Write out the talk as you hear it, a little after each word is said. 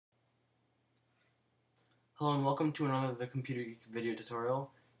Hello and welcome to another TheKomputerGeek video tutorial.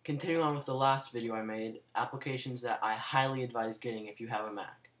 Continuing on with the last video I made, applications that I highly advise getting if you have a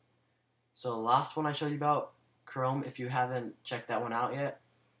Mac. So the last one I showed you about, Chrome, if you haven't checked that one out yet,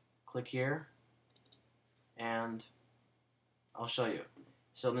 click here and I'll show you.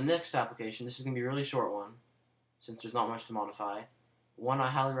 So the next application, this is going to be a really short one since there's not much to modify. One I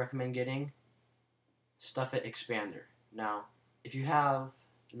highly recommend getting, StuffIt Expander. Now, if you have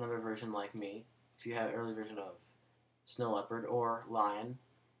another version like me, if you have an early version of Snow Leopard or Lion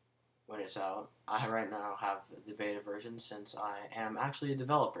when it's out, I right now have the beta version since I am actually a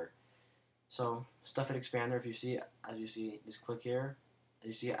developer. So StuffIt Expander, if you see, as you see, just click here. As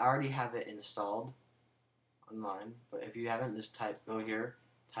you see, I already have it installed on mine, but if you haven't, just go here,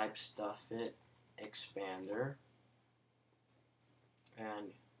 type StuffIt Expander, and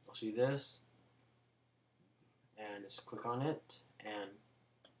you'll see this, and just click on it and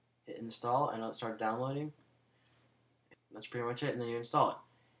hit install, and it'll start downloading. That's pretty much it, and then you install it.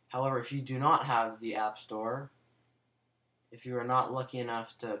 However, if you do not have the App Store, if you are not lucky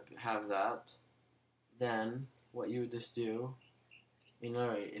enough to have that, then what you would just do,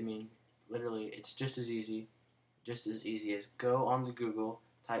 literally, it's just as easy as go on to Google,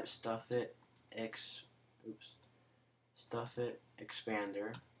 type StuffIt Expander.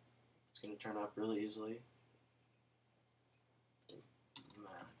 It's going to turn up really easily.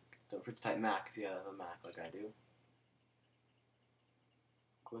 Don't forget to type Mac if you have a Mac like I do.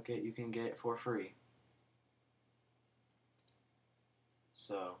 Click it, you can get it for free.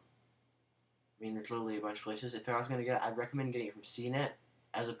 So, there's literally a bunch of places. If I was going to get it, I'd recommend getting it from CNET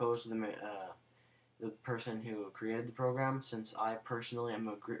as opposed to the person who created the program, since I personally am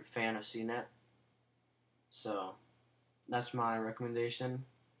a great fan of CNET. So, that's my recommendation.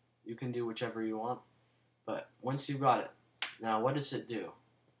 You can do whichever you want. But once you've got it, now what does it do?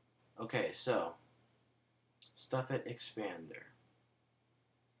 Okay, so StuffIt Expander.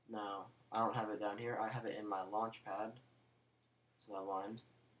 Now, I don't have it down here. I have it in my Launchpad. So that line.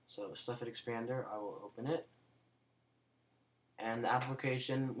 So StuffIt Expander, I will open it. And the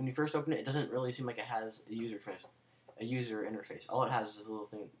application, when you first open it, it doesn't really seem like it has a user interface. All it has is a little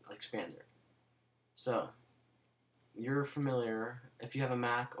thing like Expander. So, you're familiar, if you have a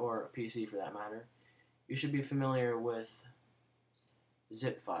Mac or a PC for that matter, you should be familiar with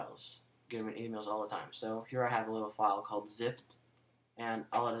zip files. Get them in emails all the time. So here I have a little file called zipped, and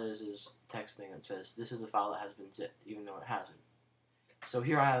all it is text thing that says this is a file that has been zipped, even though it hasn't. So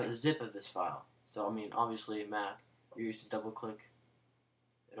here I have a zip of this file. So obviously Mac, you're used to double click,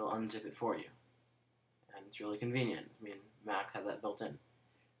 it'll unzip it for you, and it's really convenient. Mac have that built in.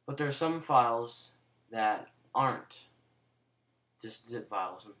 But there are some files that aren't just zip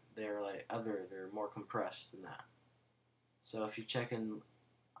files. They're they're more compressed than that. So if you check in,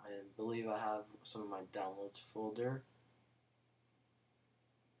 I believe I have some of my downloads folder.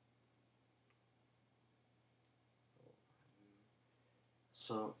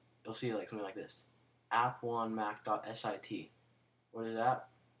 So you'll see something like this, app1mac.sit. What is that?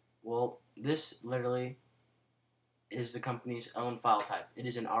 Well, this literally is the company's own file type. It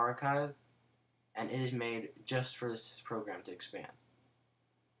is an archive, and it is made just for this program to expand.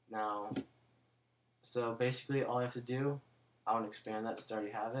 Now, so basically all I have to do, I want to expand that, so I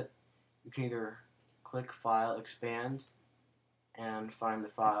already have it. You can either click File, Expand, and find the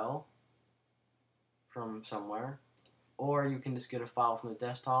file from somewhere, or you can just get a file from the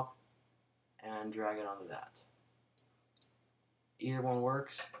desktop and drag it onto that. Either one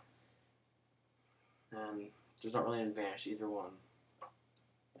works, and there's not really an advantage to either one.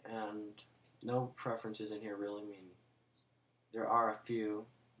 And no preferences in here really. There are a few.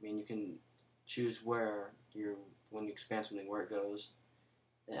 You can choose when you expand something, where it goes.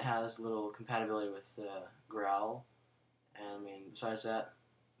 It has little compatibility with Growl, and besides that,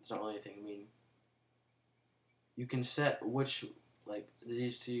 it's not really anything. You can set which,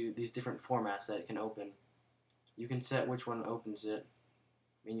 these different formats that it can open. You can set which one opens it.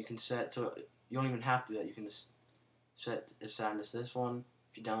 You can set, so you don't even have to do that. You can just assign this one.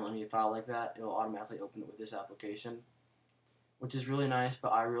 If you download any file like that, it will automatically open it with this application, which is really nice,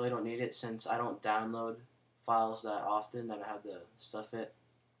 but I really don't need it since I don't download files that often that have the StuffIt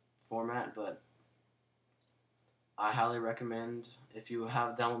format. But I highly recommend, if you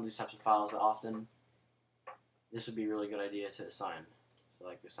have downloaded these types of files that often, this would be a really good idea to assign.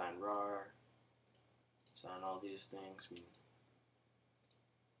 So assign RAR, assign all these things. You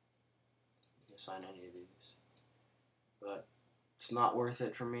can assign any of these. But it's not worth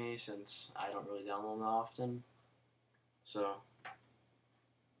it for me since I don't really download them often. So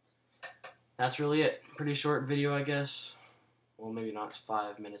that's really it. Pretty short video, I guess. Well, maybe not, it's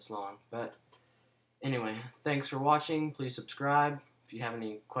 5 minutes long. But Anyway, thanks for watching. Please subscribe. If you have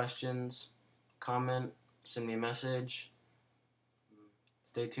any questions, comment, send me a message.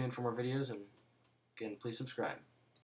 Stay tuned for more videos, and again, please subscribe.